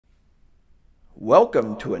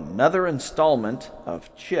Welcome to another installment of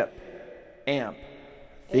Chip Amp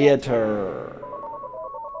Theater.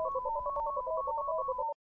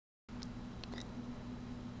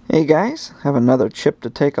 Hey guys, have another chip to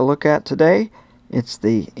take a look at today. It's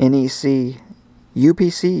the NEC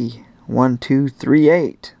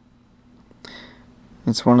upc1238.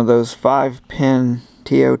 It's one of those 5-pin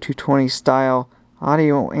TO220 style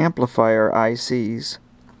audio amplifier ICs.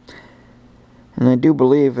 And I do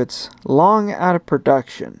believe it's long out of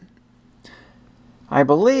production. I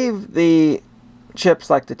believe the chips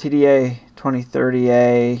like the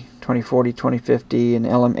TDA-2030A, 2040, 2050, and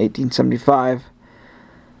LM1875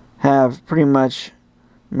 have pretty much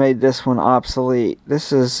made this one obsolete.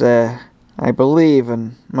 This is, I believe,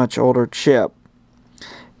 a much older chip.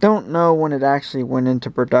 Don't know when it actually went into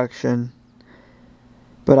production,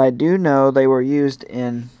 but I do know they were used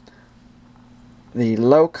in the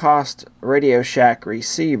low-cost Radio Shack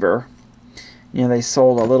receiver. You know, they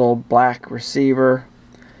sold a little black receiver,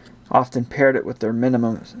 often paired it with their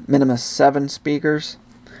Minimus 7 speakers,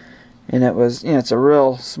 and it was, you know, it's a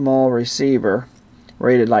real small receiver,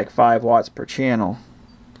 rated like 5 watts per channel.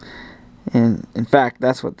 And in fact,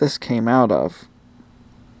 that's what this came out of.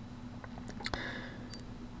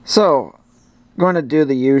 So, going to do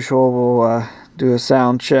the usual. We'll do a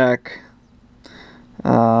sound check,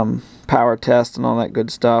 power test and all that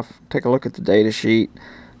good stuff. Take a look at the datasheet,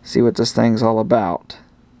 see what this thing's all about.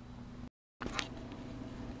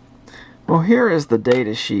 Well, here is the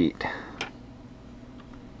datasheet.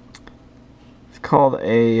 It's called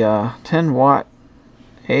a 10 watt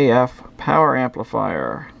AF power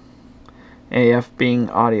amplifier, AF being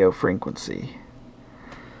audio frequency.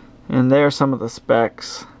 And there are some of the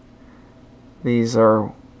specs. These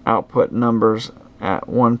are output numbers at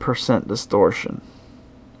 1% distortion.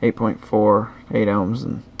 8.4, 8 ohms,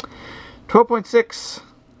 and 12.6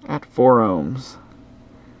 at 4 ohms.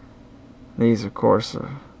 These, of course,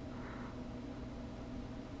 are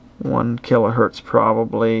 1 kilohertz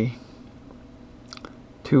probably,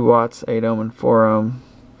 2 watts, 8 ohm, and 4 ohm.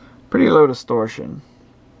 Pretty low distortion.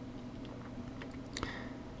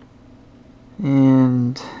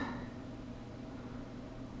 And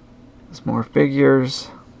there's more figures.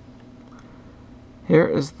 Here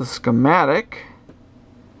is the schematic.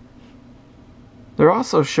 They're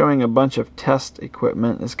also showing a bunch of test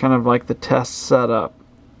equipment. It's kind of like the test setup.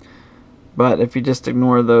 But if you just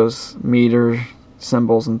ignore those meter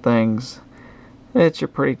symbols and things, it's your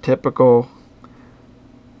pretty typical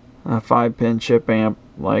 5-pin chip amp,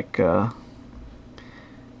 like you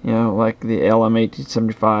know, like the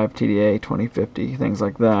LM1875, TDA 2050, things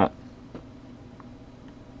like that.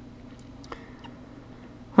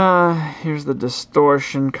 Here's the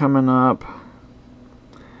distortion coming up.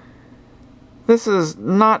 This is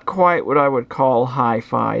not quite what I would call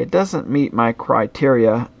hi-fi. It doesn't meet my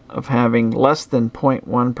criteria of having less than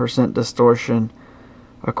 0.1% distortion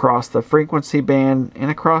across the frequency band and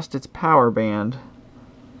across its power band.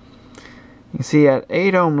 You can see at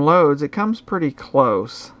 8 ohm loads it comes pretty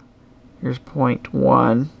close. Here's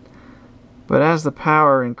 0.1, but as the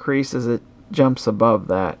power increases it jumps above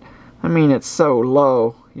that. I mean, it's so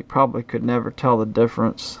low you probably could never tell the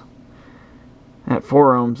difference. At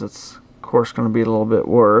 4 ohms it's of course going to be a little bit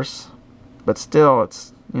worse, but still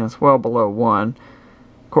it's, you know, it's well below 1.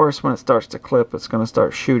 Of course, when it starts to clip, it's going to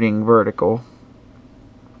start shooting vertical.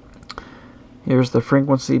 Here's the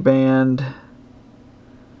frequency band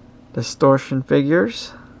distortion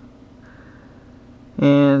figures,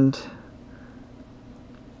 and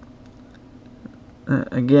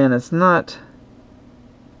again, it's not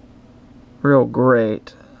real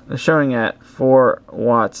great. They're showing at 4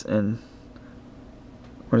 watts and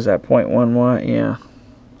what is that, 0.1 watt? Yeah.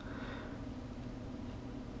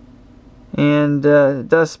 And it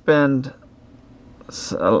does spend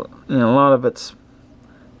you know, a lot of its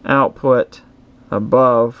output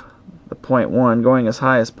above the 0.1, going as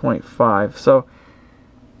high as 0.5. So,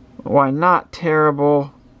 while not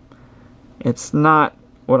terrible, it's not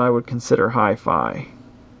what I would consider hi-fi.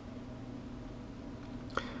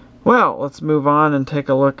 Well, let's move on and take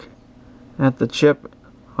a look at the chip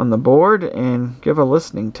on the board and give a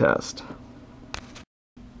listening test.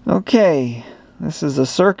 Okay, this is a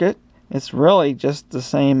circuit. It's really just the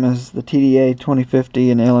same as the TDA 2050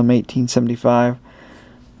 and LM1875.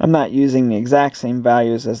 I'm not using the exact same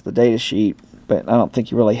values as the datasheet, but I don't think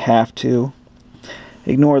you really have to.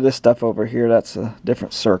 Ignore this stuff over here, that's a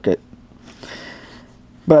different circuit.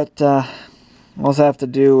 But all I have to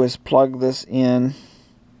do is plug this in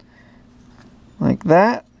like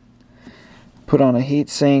that, put on a heat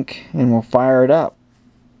sink, and we'll fire it up.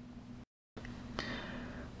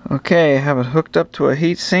 Okay, I have it hooked up to a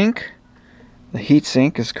heat sink. The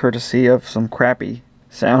heatsink is courtesy of some crappy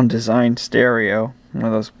sound design stereo, one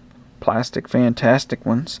of those plastic fantastic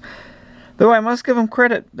ones. Though I must give them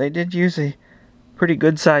credit, they did use a pretty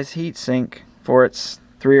good sized heatsink for its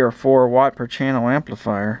 3 or 4 watt per channel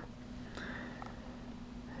amplifier.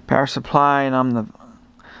 Power supply, and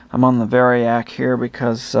I'm on the Variac here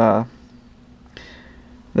because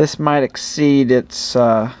this might exceed its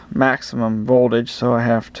maximum voltage, so I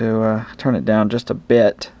have to turn it down just a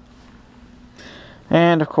bit.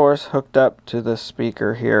 And of course, hooked up to the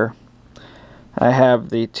speaker here, I have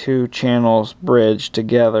the 2 channels bridged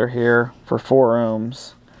together here for 4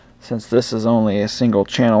 ohms, since this is only a single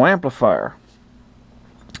channel amplifier.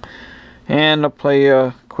 And I'll play you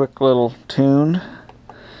a quick little tune.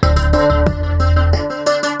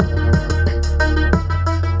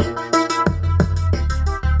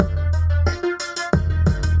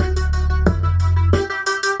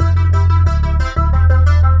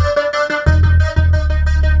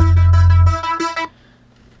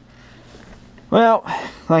 Well,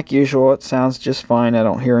 like usual, it sounds just fine. I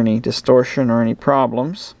don't hear any distortion or any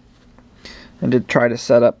problems. I did try to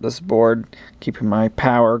set up this board, keeping my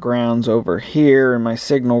power grounds over here and my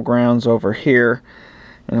signal grounds over here.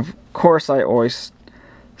 And of course, I always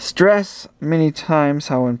stress many times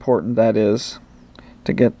how important that is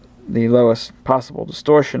to get the lowest possible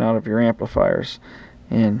distortion out of your amplifiers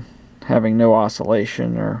and having no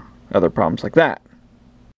oscillation or other problems like that.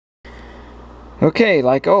 Okay,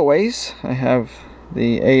 like always, I have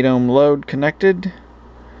the 8 ohm load connected,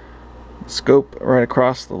 scope right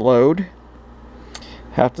across the load.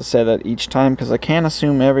 Have to say that each time because I can't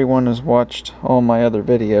assume everyone has watched all my other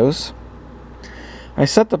videos. I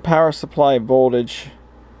set the power supply voltage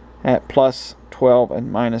at plus 12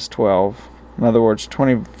 and minus 12. In other words,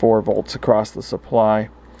 24 volts across the supply.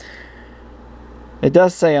 It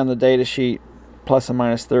does say on the datasheet plus and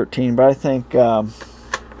minus 13, but I think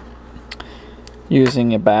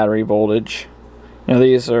using a battery voltage,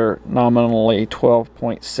 these are nominally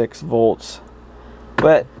 12.6 volts,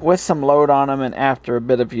 but with some load on them and after a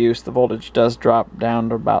bit of use, the voltage does drop down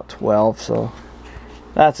to about 12, so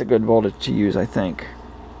that's a good voltage to use, I think.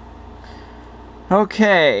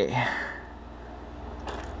 Okay,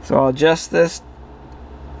 so I'll adjust this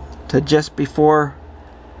to just before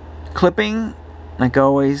clipping. Like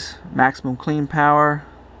always, maximum clean power.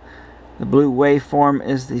 The blue waveform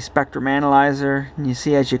is the spectrum analyzer, and you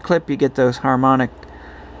see as you clip you get those harmonic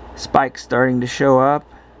spikes starting to show up.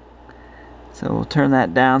 So we'll turn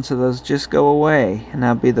that down so those just go away, and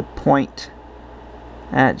that'll be the point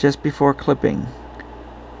at just before clipping.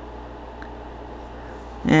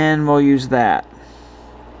 And we'll use that.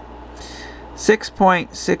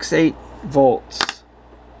 6.68 volts.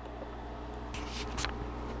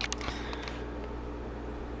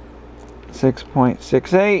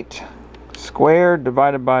 .68 squared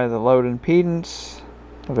divided by the load impedance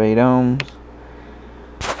of 8 ohms,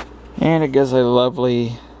 and it gives a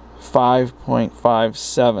lovely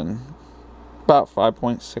 5.57, about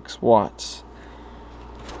 5.6 watts.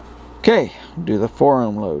 Okay, we'll do the 4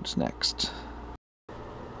 ohm loads next.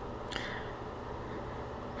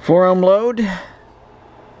 4 ohm load,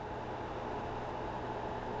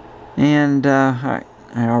 and I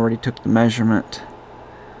already took the measurement.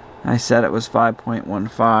 I said it was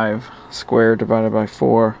 5.15 squared divided by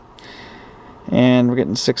 4, and we're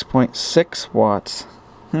getting 6.6 watts.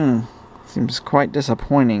 Seems quite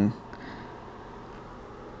disappointing.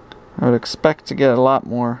 I would expect to get a lot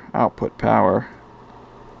more output power.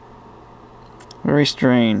 Very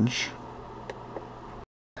strange.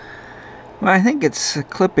 Well, I think it's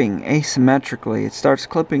clipping asymmetrically. It starts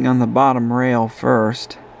clipping on the bottom rail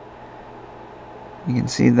first. You can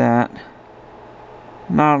see that.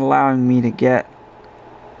 Not allowing me to get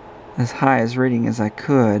as high as reading as I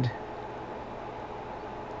could.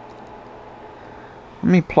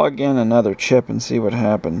 Let me plug in another chip and see what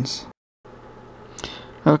happens.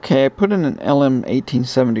 Okay, I put in an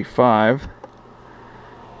LM1875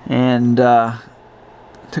 and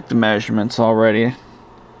took the measurements already.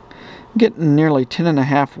 I'm getting nearly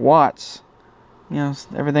 10.5 watts.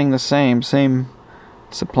 Everything the same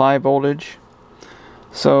supply voltage.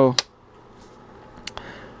 So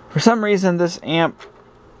for some reason this amp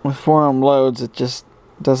with 4 ohm loads, it just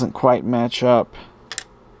doesn't quite match up.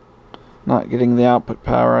 Not getting the output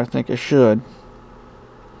power I think I should.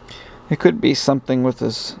 It could be something with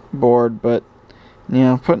this board, but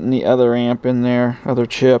putting the other amp in there, other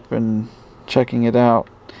chip, and checking it out,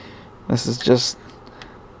 this is just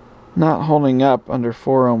not holding up under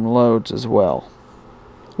 4 ohm loads as well.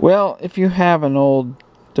 Well, if you have an old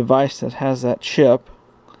device that has that chip,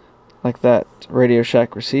 like that Radio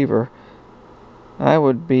Shack receiver, I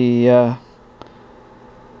would be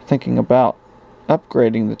thinking about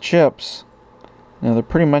upgrading the chips, they're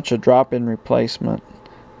pretty much a drop-in replacement.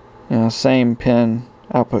 Same pin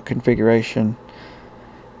output configuration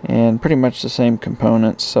and pretty much the same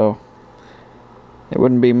components, so it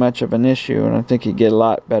wouldn't be much of an issue, and I think you get a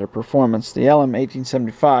lot better performance. The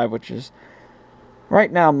LM1875, which is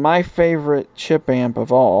right now my favorite chip amp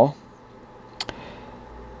of all,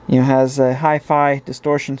 has a hi-fi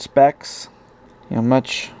distortion specs,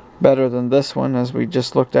 much better than this one, as we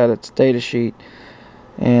just looked at its datasheet.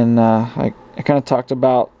 And I kind of talked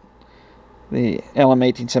about the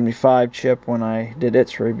LM1875 chip when I did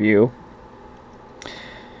its review.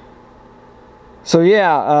 So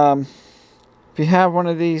yeah, if you have one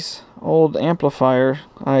of these old amplifier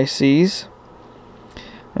ICs,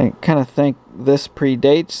 I kind of think this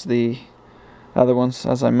predates the other ones,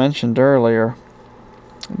 as I mentioned earlier.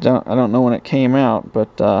 I don't know when it came out,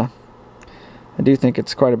 but I do think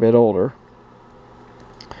it's quite a bit older.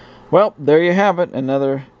 Well, there you have it,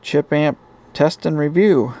 another chip amp test and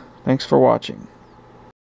review. Thanks for watching.